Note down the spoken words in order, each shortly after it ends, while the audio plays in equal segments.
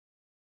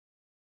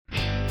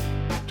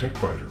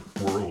TechBiter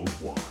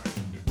Worldwide.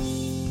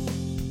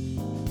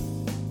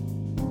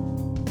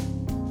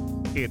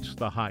 It's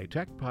the High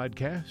Tech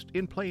Podcast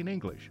in plain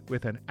English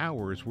with an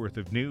hour's worth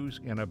of news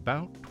in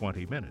about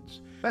 20 minutes.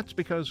 That's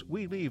because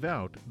we leave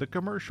out the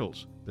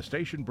commercials, the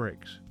station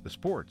breaks, the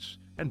sports,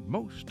 and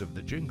most of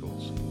the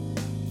jingles.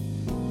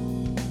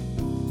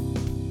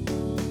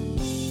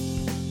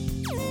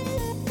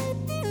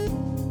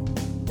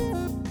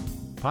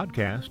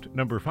 Podcast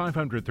number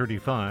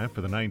 535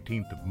 for the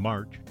 19th of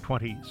March,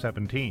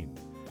 2017.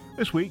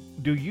 This week,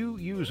 do you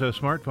use a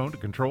smartphone to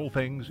control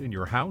things in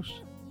your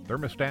house?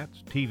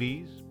 Thermostats,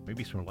 TVs,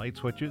 maybe some light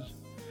switches?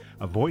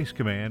 A voice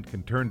command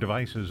can turn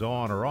devices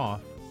on or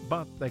off,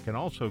 but they can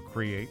also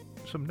create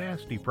some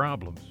nasty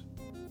problems.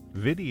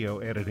 Video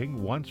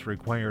editing once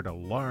required a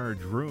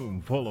large room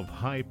full of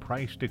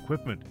high-priced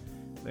equipment.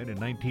 Then in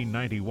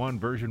 1991,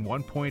 version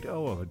 1.0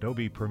 of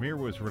Adobe Premiere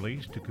was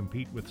released to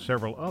compete with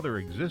several other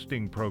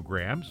existing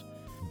programs.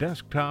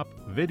 Desktop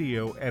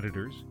video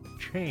editors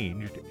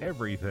changed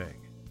everything.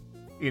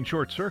 In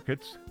short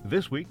circuits,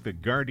 this week the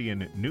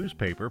Guardian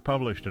newspaper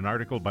published an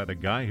article by the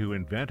guy who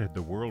invented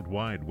the World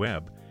Wide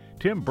Web.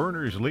 Tim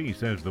Berners-Lee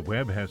says the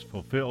web has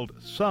fulfilled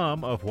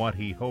some of what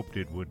he hoped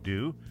it would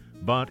do,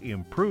 but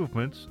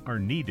improvements are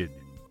needed.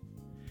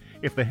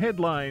 If the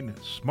headline,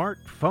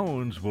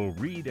 "Smartphones will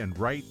read and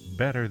write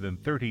better than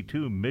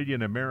 32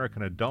 million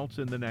American adults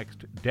in the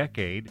next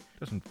decade,"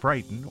 doesn't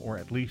frighten or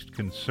at least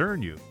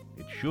concern you,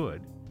 it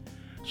should.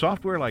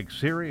 Software like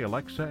Siri,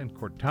 Alexa, and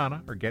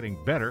Cortana are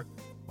getting better,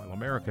 while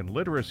American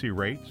literacy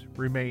rates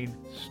remain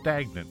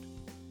stagnant.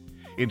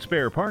 In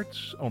spare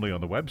parts, only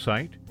on the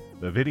website,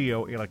 the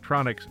Video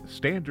Electronics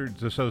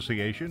Standards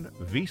Association,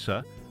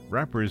 VESA,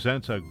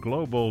 represents a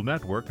global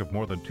network of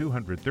more than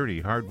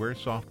 230 hardware,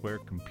 software,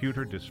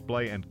 computer,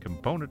 display, and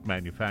component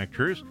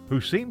manufacturers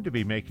who seem to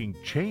be making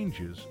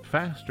changes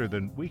faster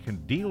than we can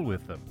deal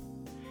with them.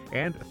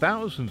 And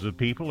thousands of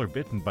people are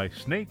bitten by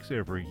snakes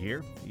every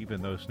year,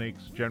 even though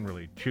snakes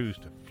generally choose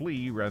to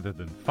flee rather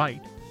than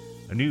fight.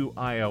 A new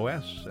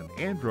iOS and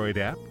Android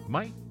app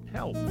might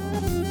help.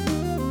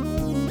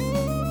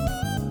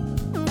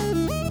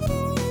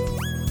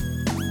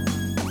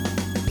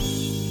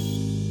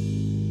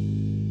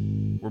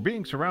 We're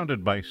being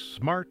surrounded by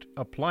smart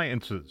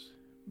appliances,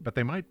 but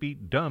they might be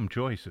dumb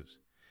choices.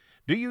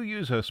 Do you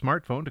use a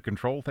smartphone to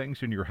control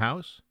things in your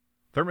house?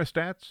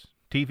 Thermostats,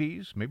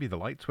 TVs, maybe the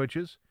light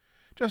switches?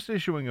 Just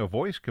issuing a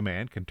voice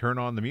command can turn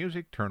on the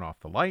music, turn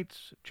off the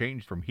lights,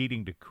 change from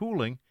heating to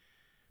cooling,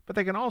 but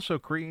they can also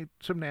create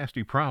some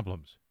nasty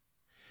problems.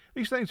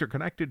 These things are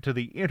connected to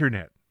the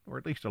Internet, or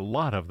at least a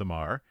lot of them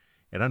are,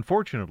 and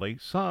unfortunately,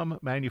 some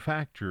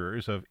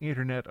manufacturers of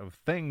Internet of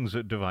Things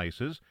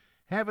devices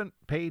haven't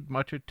paid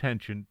much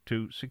attention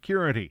to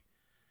security.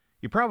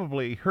 You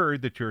probably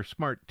heard that your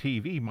smart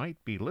TV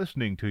might be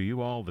listening to you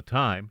all the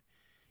time.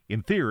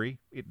 In theory,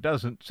 it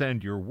doesn't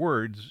send your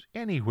words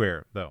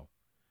anywhere, though.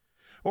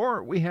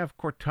 Or we have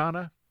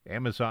Cortana,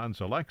 Amazon's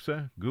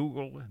Alexa,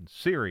 Google, and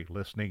Siri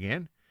listening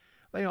in.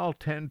 They all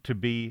tend to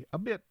be a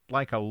bit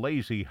like a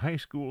lazy high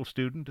school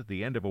student at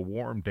the end of a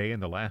warm day in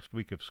the last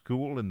week of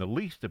school in the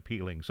least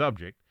appealing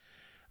subject.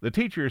 The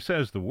teacher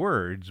says the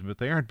words, but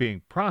they aren't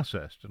being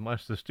processed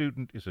unless the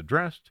student is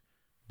addressed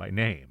by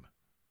name.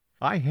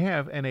 I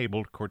have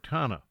enabled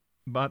Cortana,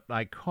 but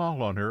I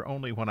call on her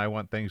only when I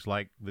want things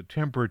like the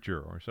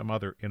temperature or some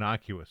other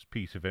innocuous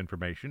piece of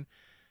information.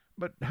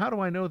 But how do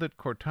I know that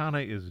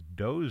Cortana is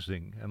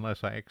dozing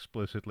unless I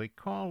explicitly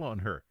call on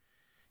her?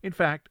 In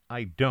fact,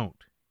 I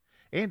don't.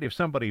 And if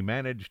somebody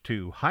managed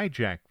to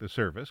hijack the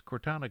service,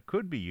 Cortana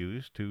could be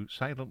used to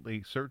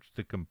silently search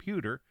the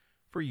computer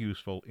for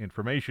useful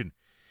information.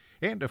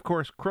 And, of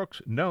course,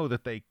 crooks know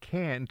that they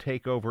can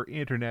take over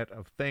Internet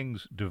of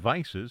Things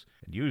devices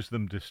and use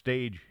them to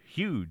stage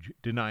huge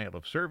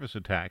denial-of-service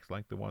attacks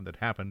like the one that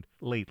happened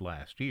late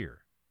last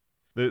year.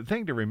 The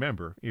thing to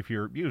remember, if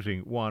you're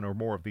using one or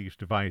more of these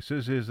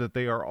devices, is that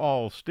they are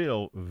all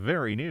still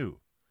very new.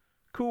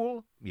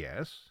 Cool,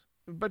 yes,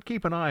 but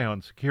keep an eye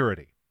on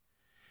security.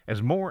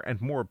 As more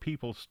and more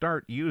people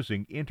start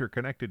using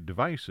interconnected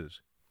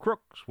devices,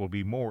 crooks will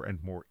be more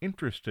and more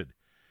interested.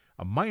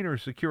 A minor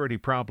security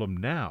problem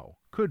now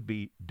could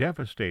be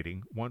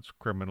devastating once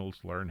criminals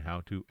learn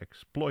how to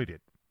exploit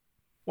it.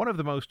 One of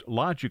the most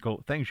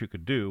logical things you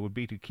could do would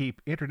be to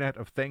keep Internet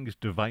of Things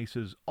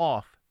devices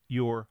off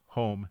your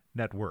home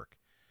network.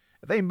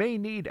 They may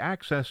need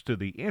access to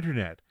the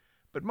Internet,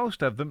 but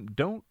most of them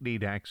don't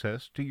need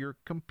access to your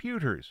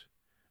computers.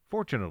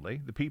 Fortunately,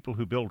 the people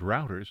who build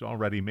routers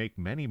already make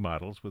many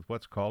models with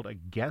what's called a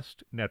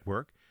guest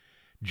network.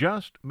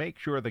 Just make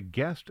sure the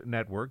guest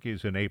network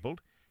is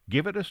enabled.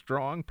 Give it a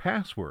strong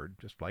password,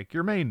 just like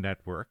your main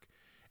network,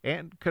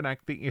 and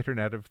connect the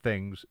Internet of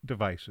Things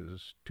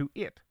devices to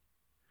it.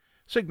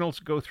 Signals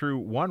go through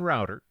one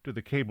router to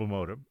the cable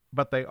modem,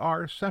 but they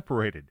are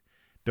separated.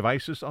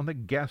 Devices on the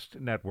guest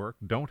network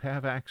don't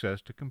have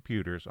access to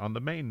computers on the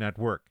main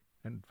network,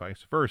 and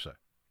vice versa.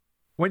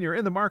 When you're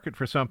in the market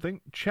for something,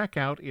 check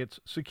out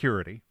its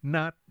security,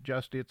 not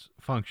just its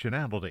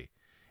functionality.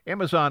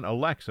 Amazon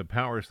Alexa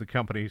powers the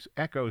company's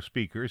Echo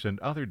speakers and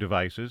other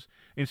devices.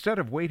 Instead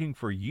of waiting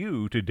for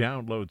you to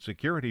download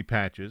security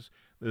patches,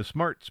 the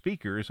smart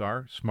speakers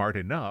are smart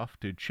enough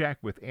to check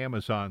with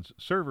Amazon's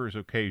servers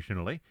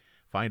occasionally,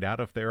 find out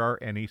if there are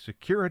any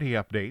security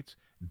updates,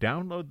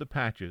 download the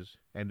patches,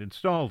 and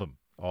install them,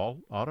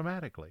 all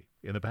automatically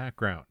in the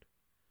background.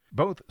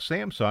 Both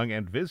Samsung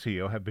and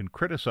Vizio have been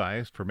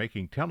criticized for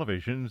making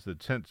televisions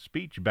that sent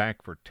speech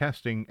back for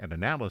testing and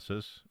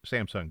analysis.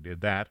 Samsung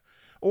did that,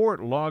 or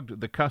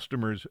logged the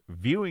customer's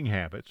viewing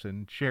habits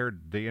and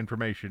shared the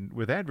information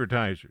with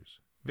advertisers.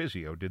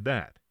 Vizio did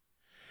that.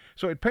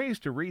 So it pays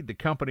to read the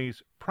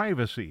company's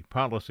privacy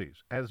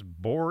policies, as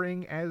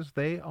boring as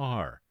they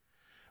are.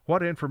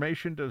 What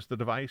information does the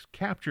device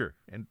capture,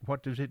 and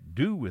what does it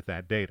do with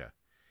that data?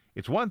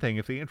 It's one thing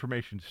if the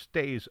information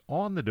stays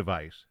on the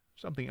device,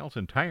 something else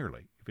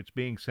entirely if it's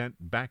being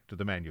sent back to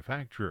the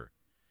manufacturer.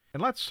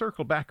 And let's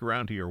circle back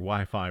around to your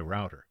Wi-Fi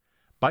router.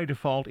 By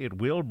default, it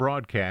will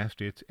broadcast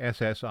its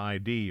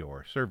SSID,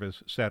 or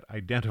Service Set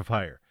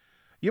Identifier.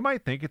 You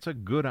might think it's a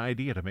good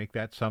idea to make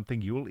that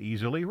something you'll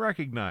easily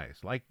recognize,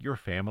 like your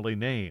family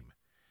name.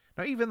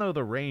 Now, even though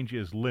the range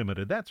is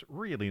limited, that's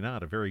really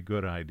not a very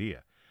good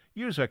idea.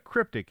 Use a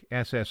cryptic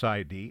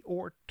SSID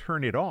or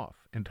turn it off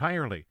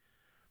entirely.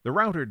 The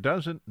router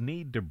doesn't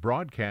need to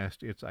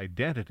broadcast its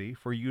identity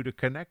for you to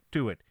connect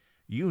to it.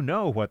 You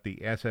know what the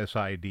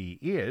SSID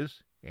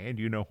is, and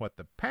you know what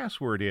the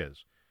password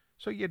is,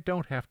 so you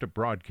don't have to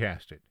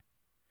broadcast it.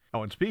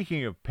 Oh, and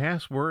speaking of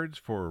passwords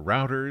for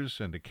routers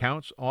and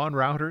accounts on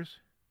routers,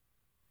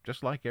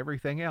 just like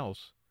everything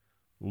else,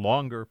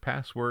 longer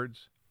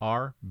passwords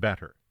are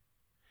better.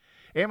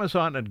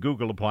 Amazon and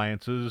Google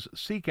appliances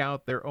seek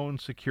out their own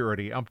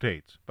security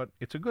updates, but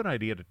it's a good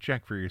idea to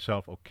check for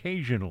yourself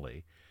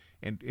occasionally,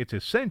 and it's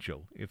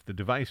essential if the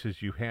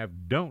devices you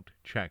have don't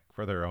check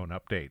for their own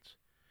updates.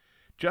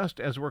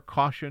 Just as we're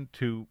cautioned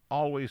to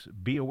always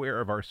be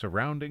aware of our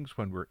surroundings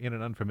when we're in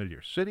an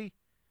unfamiliar city,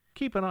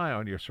 keep an eye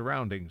on your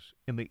surroundings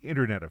in the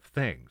Internet of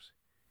Things.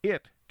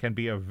 It can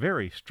be a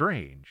very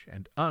strange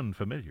and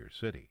unfamiliar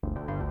city.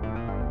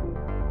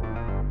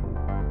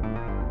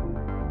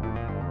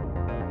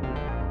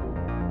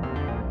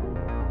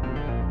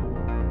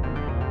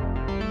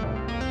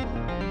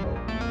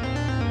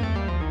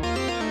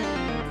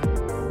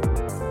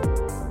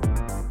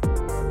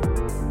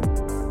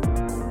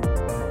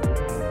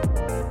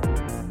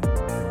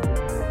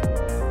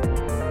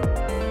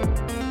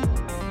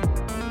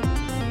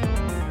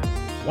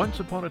 Once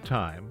upon a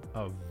time,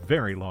 a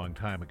very long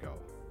time ago.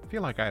 I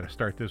feel like I had to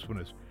start this one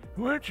as,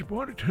 once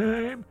upon a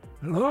time,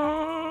 a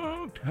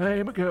long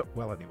time ago.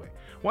 Well, anyway,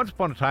 once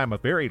upon a time, a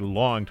very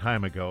long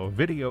time ago,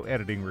 video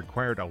editing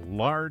required a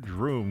large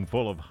room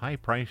full of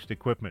high-priced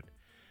equipment.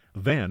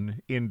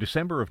 Then, in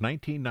December of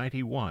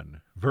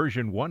 1991,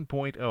 version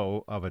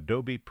 1.0 of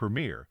Adobe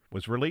Premiere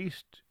was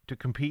released to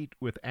compete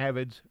with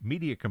Avid's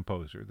Media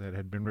Composer that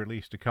had been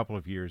released a couple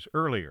of years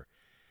earlier.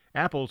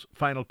 Apple's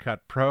Final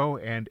Cut Pro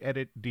and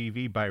Edit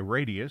DV by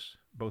Radius,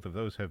 both of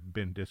those have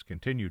been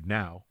discontinued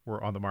now,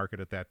 were on the market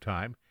at that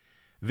time.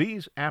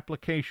 These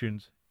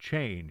applications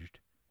changed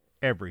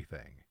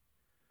everything.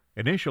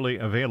 Initially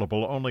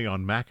available only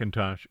on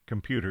Macintosh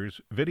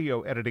computers,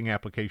 video editing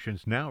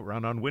applications now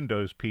run on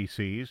Windows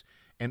PCs,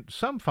 and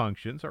some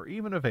functions are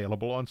even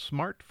available on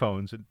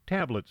smartphones and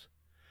tablets.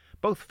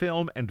 Both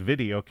film and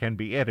video can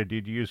be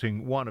edited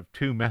using one of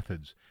two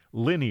methods,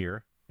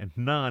 linear and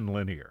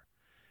non-linear.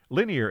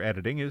 Linear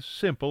editing is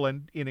simple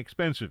and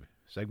inexpensive.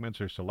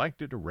 Segments are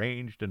selected,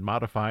 arranged, and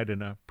modified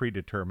in a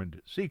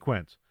predetermined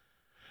sequence.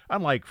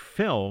 Unlike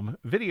film,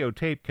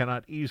 videotape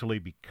cannot easily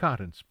be cut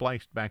and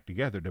spliced back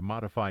together to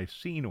modify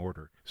scene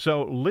order,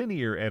 so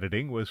linear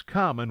editing was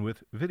common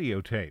with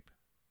videotape.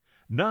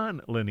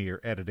 Non-linear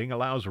editing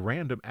allows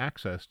random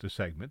access to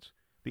segments.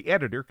 The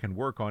editor can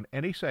work on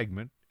any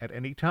segment at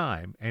any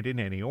time and in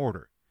any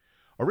order.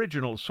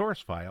 Original source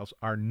files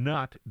are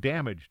not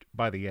damaged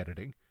by the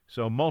editing,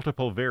 so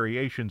multiple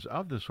variations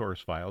of the source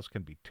files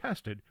can be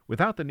tested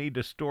without the need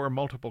to store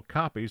multiple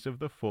copies of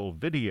the full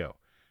video.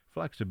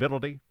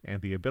 Flexibility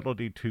and the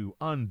ability to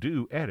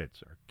undo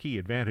edits are key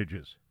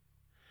advantages.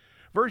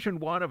 Version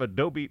 1 of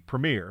Adobe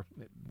Premiere,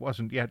 it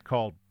wasn't yet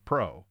called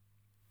Pro,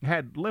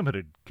 had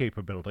limited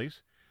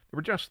capabilities. There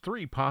were just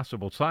 3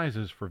 possible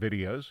sizes for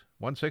videos,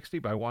 160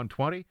 by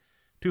 120,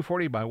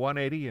 240 by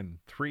 180, and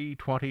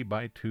 320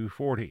 by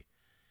 240.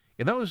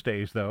 In those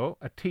days, though,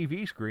 a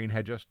TV screen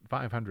had just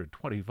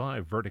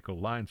 525 vertical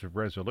lines of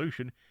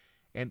resolution,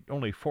 and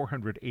only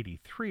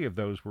 483 of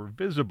those were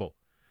visible.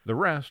 The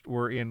rest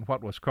were in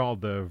what was called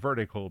the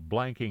vertical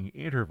blanking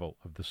interval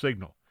of the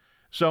signal.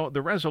 So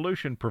the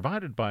resolution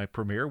provided by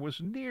Premiere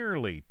was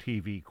nearly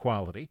TV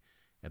quality,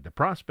 and the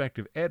prospect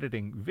of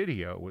editing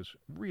video was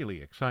really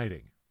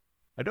exciting.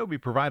 Adobe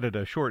provided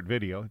a short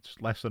video,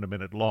 it's less than a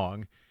minute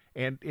long,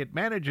 and it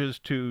manages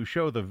to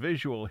show the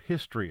visual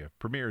history of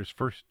Premiere's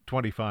first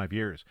 25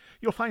 years.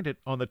 You'll find it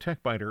on the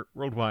TechBiter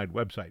Worldwide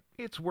website.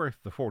 It's worth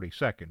the 40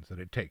 seconds that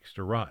it takes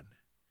to run.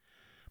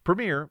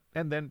 Premiere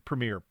and then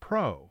Premiere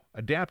Pro,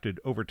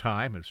 adapted over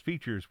time as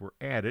features were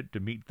added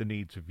to meet the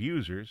needs of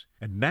users.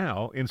 And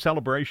now, in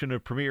celebration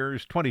of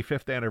Premiere's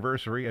 25th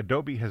anniversary,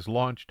 Adobe has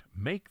launched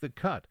Make the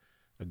Cut,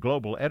 a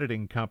global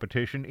editing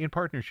competition in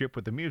partnership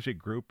with the music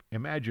group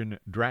Imagine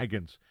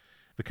Dragons.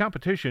 The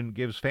competition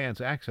gives fans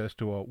access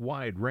to a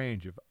wide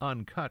range of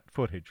uncut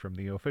footage from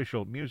the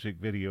official music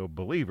video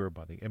Believer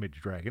by the Image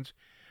Dragons.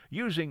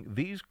 Using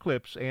these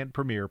clips and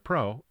Premiere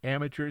Pro,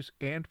 amateurs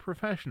and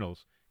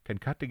professionals can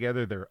cut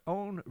together their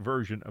own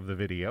version of the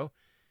video,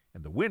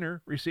 and the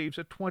winner receives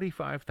a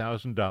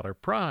 $25,000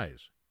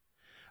 prize.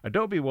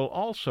 Adobe will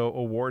also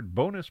award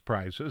bonus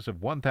prizes of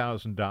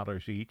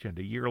 $1,000 each and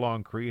a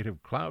year-long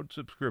Creative Cloud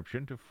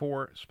subscription to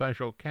 4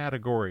 special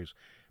categories: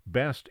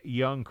 Best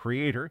Young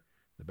Creator,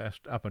 the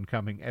best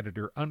up-and-coming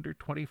editor under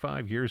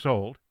 25 years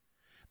old,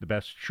 the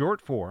best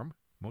short form,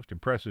 most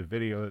impressive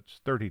video that's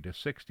 30 to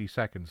 60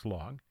 seconds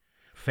long,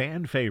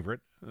 fan favorite,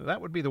 that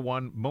would be the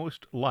one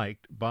most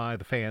liked by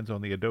the fans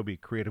on the Adobe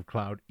Creative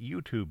Cloud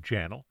YouTube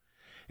channel,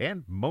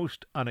 and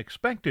most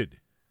unexpected.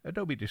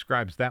 Adobe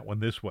describes that one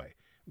this way: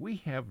 we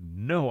have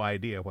no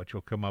idea what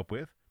you'll come up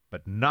with,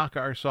 but knock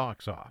our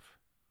socks off.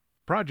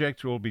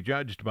 Projects will be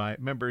judged by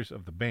members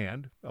of the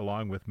band,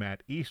 along with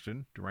Matt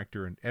Easton,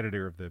 director and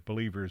editor of the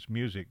Believers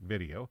music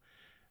video,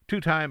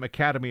 two-time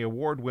Academy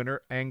Award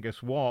winner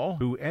Angus Wall,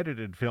 who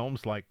edited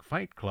films like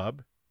Fight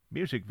Club,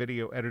 music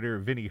video editor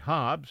Vinnie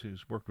Hobbs,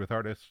 who's worked with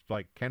artists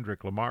like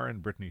Kendrick Lamar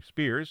and Britney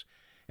Spears,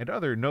 and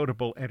other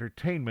notable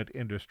entertainment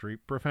industry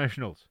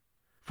professionals.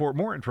 For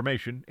more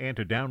information and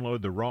to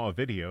download the raw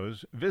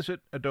videos, visit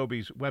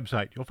Adobe's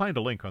website. You'll find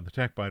a link on the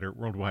TechBiter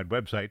Worldwide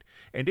website.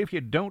 And if you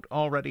don't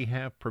already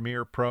have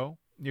Premiere Pro,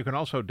 you can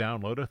also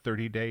download a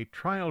 30-day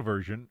trial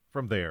version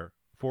from there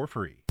for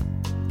free.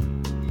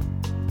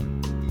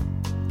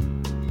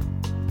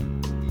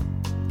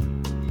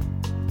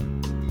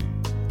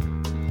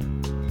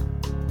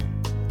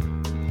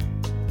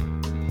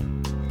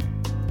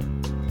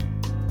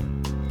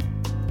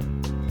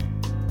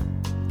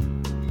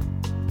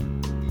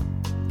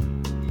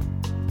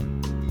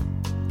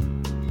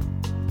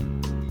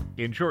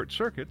 In short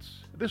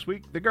circuits, this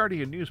week, The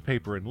Guardian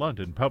newspaper in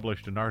London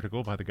published an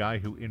article by the guy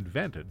who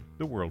invented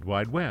the World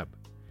Wide Web.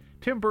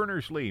 Tim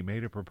Berners-Lee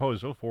made a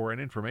proposal for an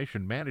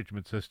information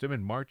management system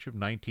in March of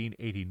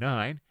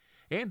 1989,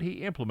 and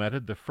he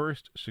implemented the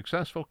first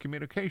successful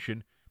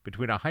communication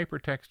between a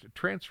hypertext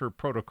transfer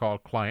protocol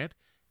client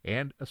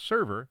and a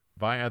server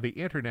via the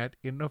Internet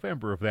in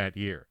November of that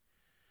year.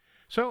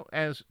 So,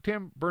 as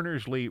Tim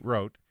Berners-Lee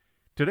wrote,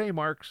 "Today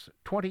marks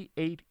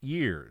 28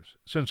 years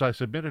since I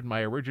submitted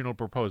my original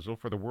proposal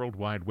for the World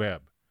Wide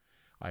Web.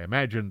 I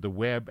imagined the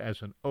web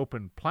as an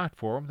open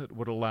platform that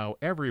would allow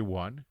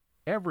everyone,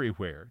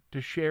 everywhere, to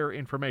share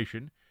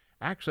information,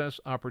 access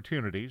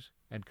opportunities,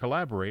 and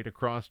collaborate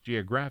across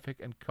geographic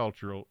and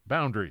cultural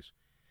boundaries.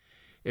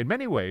 In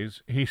many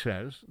ways," he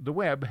says, "the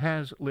web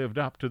has lived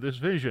up to this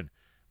vision,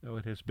 though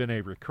it has been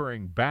a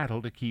recurring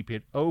battle to keep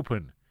it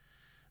open.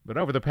 But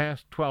over the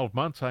past 12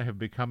 months, I have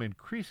become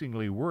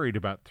increasingly worried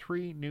about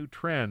 3 new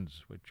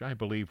trends, which I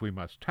believe we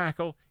must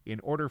tackle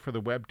in order for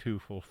the web to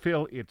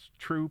fulfill its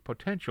true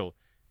potential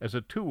as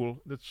a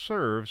tool that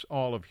serves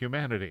all of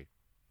humanity."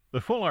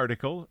 The full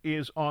article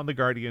is on The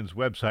Guardian's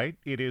website.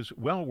 It is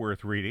well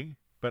worth reading,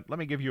 but let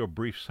me give you a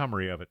brief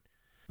summary of it.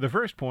 The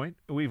first point: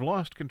 we've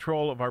lost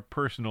control of our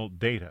personal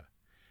data.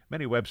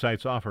 Many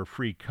websites offer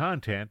free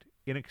content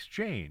in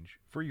exchange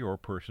for your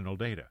personal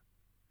data.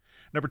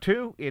 Number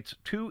 2, it's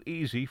too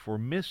easy for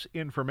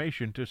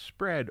misinformation to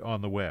spread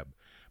on the web.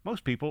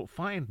 Most people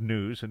find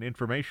news and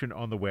information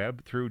on the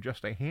web through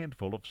just a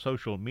handful of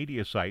social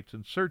media sites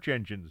and search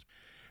engines.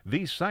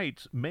 These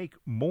sites make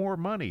more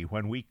money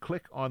when we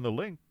click on the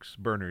links,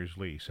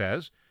 Berners-Lee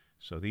says,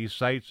 so these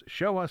sites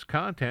show us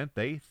content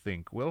they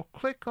think we'll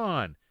click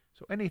on.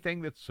 So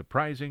anything that's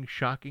surprising,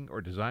 shocking,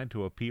 or designed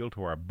to appeal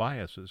to our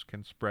biases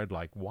can spread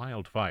like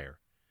wildfire.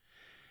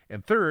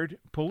 And third,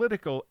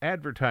 political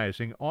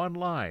advertising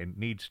online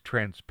needs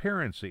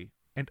transparency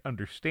and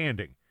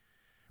understanding.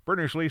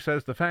 Berners-Lee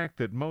says the fact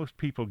that most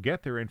people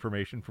get their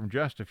information from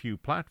just a few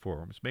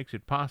platforms makes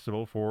it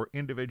possible for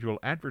individual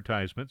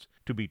advertisements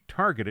to be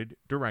targeted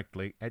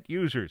directly at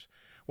users.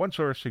 One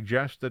source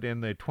suggests that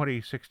in the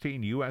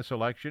 2016 U.S.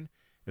 election,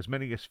 as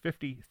many as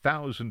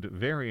 50,000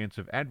 variants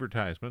of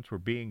advertisements were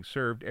being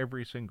served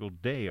every single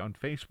day on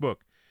Facebook.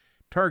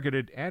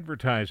 Targeted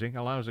advertising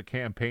allows a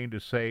campaign to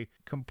say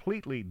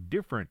completely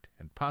different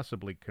and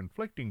possibly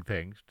conflicting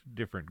things to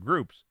different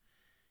groups.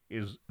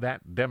 Is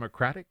that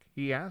democratic,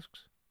 he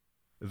asks?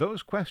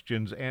 Those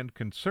questions and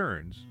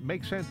concerns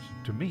make sense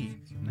to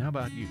me. How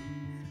about you?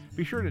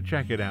 Be sure to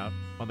check it out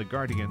on The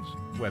Guardian's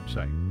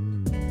website.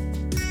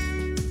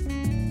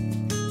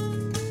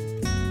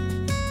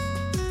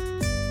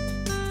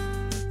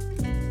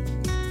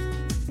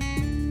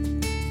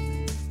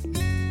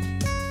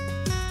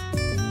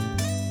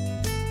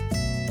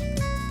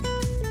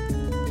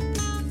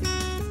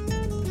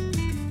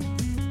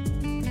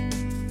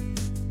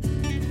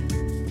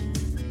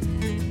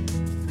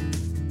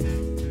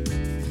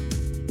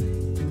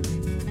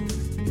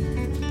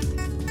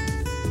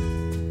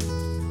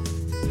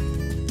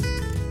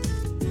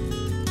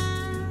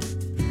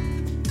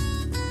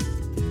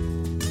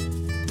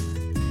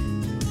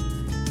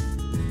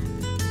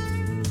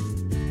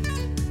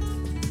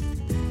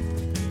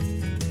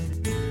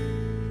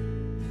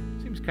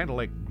 kind of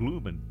like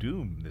gloom and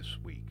doom this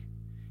week.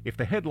 If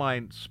the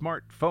headline,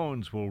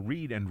 "Smartphones will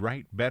read and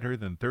write better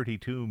than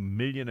 32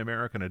 million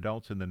American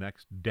adults in the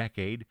next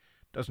decade,"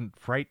 doesn't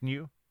frighten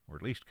you, or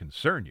at least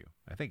concern you,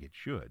 I think it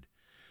should.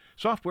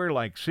 Software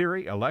like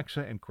Siri,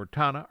 Alexa, and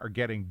Cortana are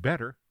getting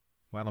better,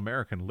 while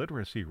American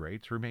literacy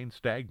rates remain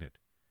stagnant.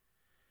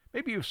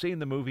 Maybe you've seen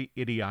the movie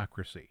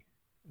Idiocracy.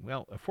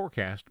 Well, a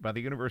forecast by the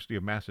University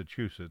of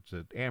Massachusetts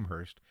at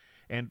Amherst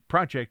and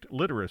Project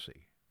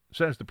Literacy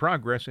says the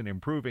progress in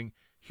improving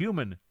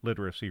human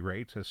literacy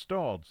rates has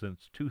stalled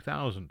since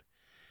 2000.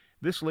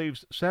 This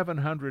leaves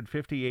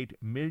 758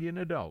 million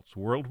adults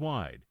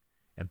worldwide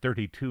and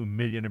 32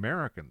 million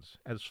Americans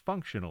as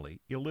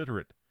functionally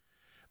illiterate.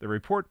 The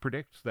report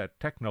predicts that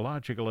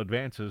technological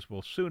advances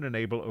will soon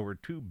enable over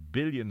 2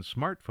 billion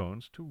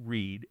smartphones to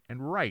read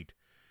and write.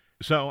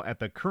 So, at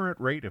the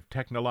current rate of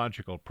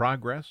technological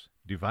progress,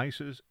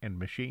 devices and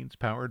machines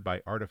powered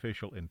by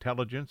artificial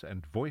intelligence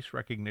and voice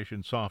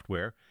recognition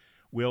software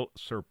will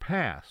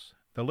surpass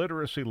the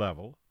literacy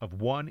level of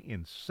 1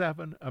 in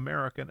 7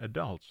 American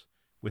adults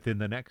within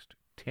the next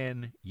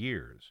 10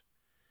 years.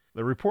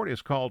 The report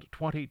is called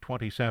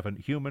 2027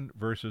 Human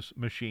versus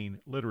Machine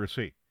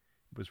Literacy.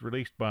 It was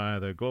released by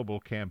the global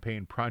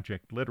campaign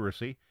Project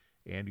Literacy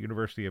and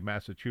University of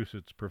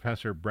Massachusetts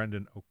professor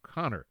Brendan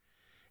O'Connor.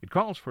 It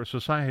calls for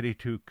society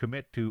to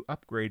commit to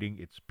upgrading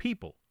its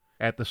people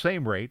at the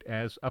same rate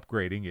as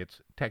upgrading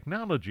its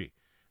technology,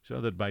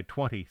 so that by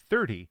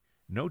 2030,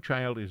 no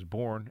child is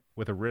born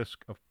with a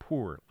risk of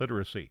poor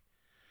literacy.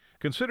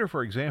 Consider,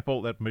 for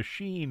example, that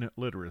machine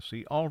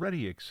literacy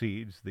already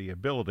exceeds the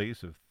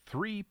abilities of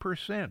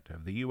 3%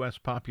 of the U.S.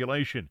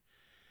 population.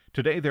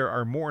 Today, there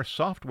are more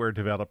software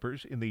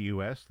developers in the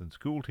U.S. than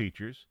school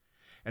teachers,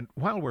 and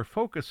while we're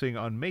focusing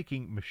on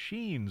making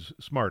machines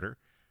smarter,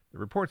 the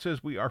report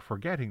says we are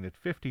forgetting that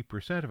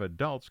 50% of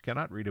adults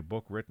cannot read a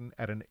book written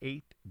at an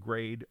 8th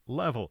grade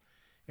level,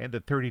 and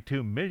that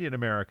 32 million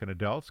American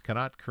adults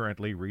cannot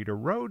currently read a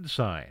road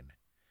sign.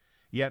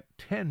 Yet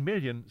 10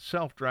 million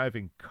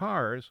self-driving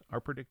cars are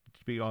predicted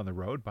to be on the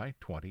road by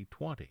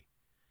 2020.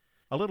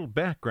 A little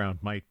background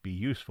might be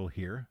useful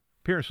here.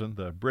 Pearson,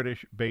 the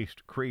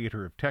British-based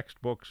creator of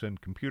textbooks and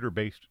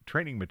computer-based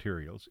training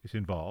materials, is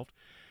involved.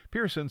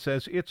 Pearson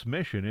says its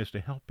mission is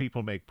to help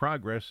people make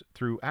progress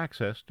through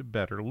access to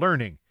better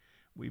learning.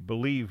 We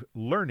believe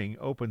learning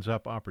opens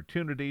up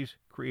opportunities,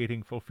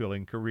 creating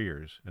fulfilling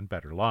careers and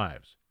better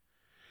lives.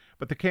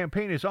 But the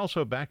campaign is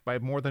also backed by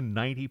more than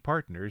 90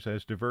 partners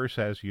as diverse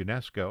as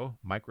UNESCO,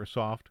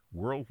 Microsoft,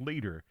 World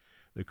Leader,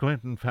 the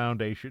Clinton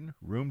Foundation,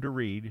 Room to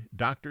Read,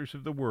 Doctors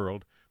of the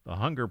World, the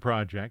Hunger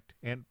Project,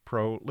 and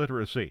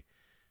Pro-Literacy.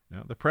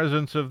 Now, the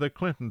presence of the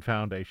Clinton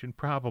Foundation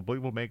probably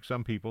will make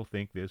some people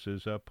think this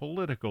is a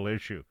political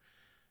issue.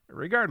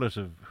 Regardless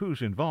of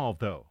who's involved,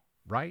 though,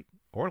 right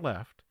or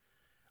left,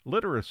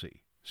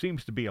 literacy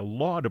seems to be a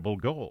laudable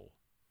goal,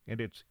 and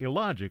it's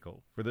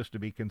illogical for this to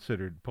be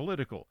considered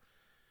political.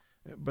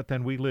 But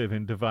then we live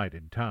in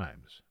divided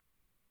times.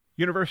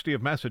 University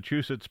of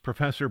Massachusetts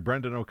professor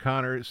Brendan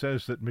O'Connor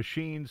says that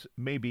machines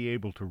may be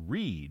able to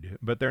read,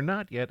 but they're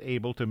not yet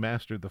able to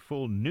master the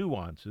full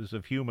nuances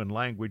of human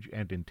language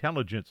and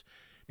intelligence,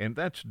 and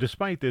that's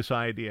despite this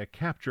idea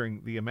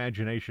capturing the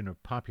imagination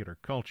of popular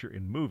culture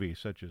in movies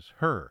such as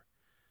Her.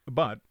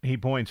 But he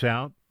points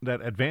out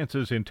that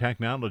advances in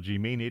technology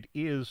mean it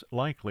is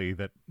likely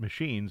that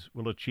machines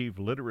will achieve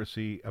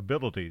literacy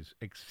abilities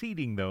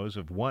exceeding those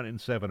of 1 in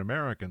 7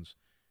 Americans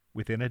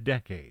within a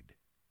decade.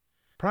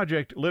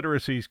 Project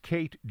Literacy's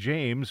Kate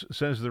James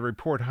says the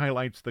report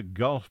highlights the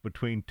gulf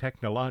between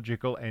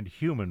technological and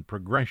human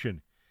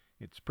progression.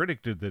 It's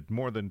predicted that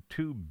more than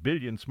 2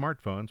 billion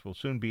smartphones will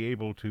soon be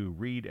able to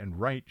read and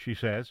write, she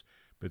says,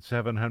 but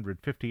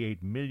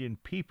 758 million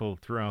people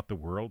throughout the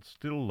world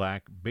still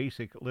lack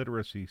basic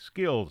literacy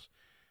skills.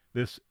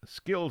 This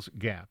skills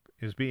gap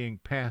is being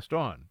passed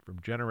on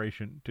from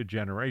generation to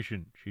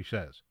generation, she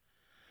says.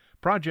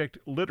 Project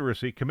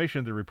Literacy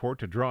commissioned the report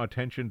to draw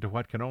attention to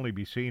what can only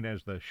be seen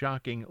as the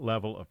shocking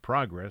level of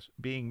progress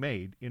being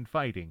made in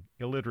fighting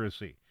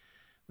illiteracy.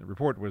 The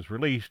report was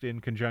released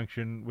in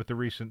conjunction with the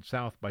recent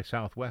South by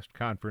Southwest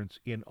conference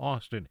in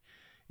Austin.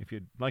 If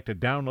you'd like to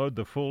download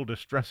the full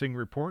distressing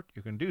report,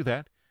 you can do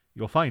that.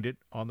 You'll find it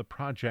on the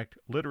Project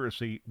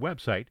Literacy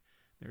website.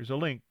 There's a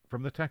link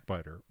from the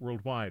TechBiter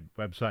Worldwide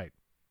website.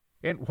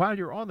 And while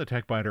you're on the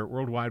TechBiter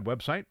Worldwide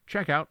website,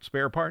 check out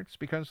Spare Parts,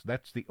 because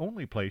that's the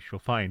only place you'll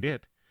find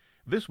it.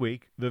 This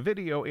week, the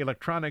Video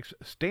Electronics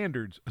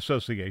Standards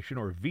Association,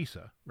 or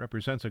VESA,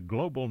 represents a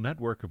global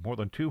network of more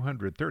than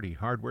 230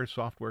 hardware,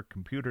 software,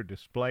 computer,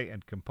 display,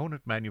 and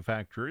component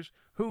manufacturers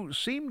who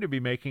seem to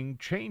be making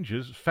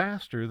changes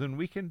faster than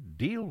we can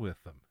deal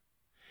with them.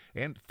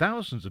 And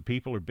thousands of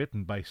people are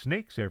bitten by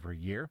snakes every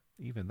year,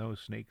 even though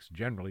snakes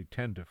generally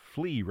tend to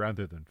flee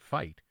rather than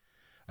fight.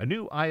 A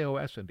new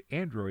iOS and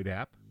Android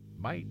app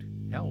might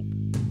help.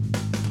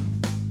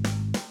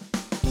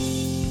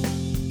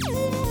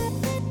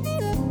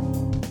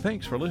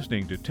 Thanks for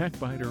listening to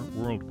TechBiter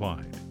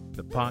Worldwide.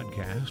 the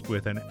podcast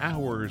with an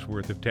hour's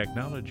worth of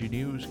technology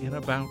news in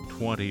about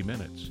 20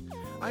 minutes.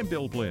 I'm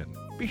Bill Blinn.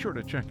 Be sure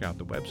to check out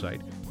the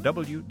website,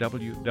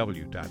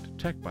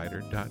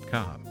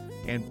 www.techbiter.com.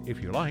 And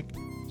if you like,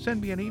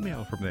 send me an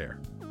email from there.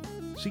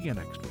 See you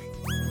next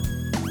week.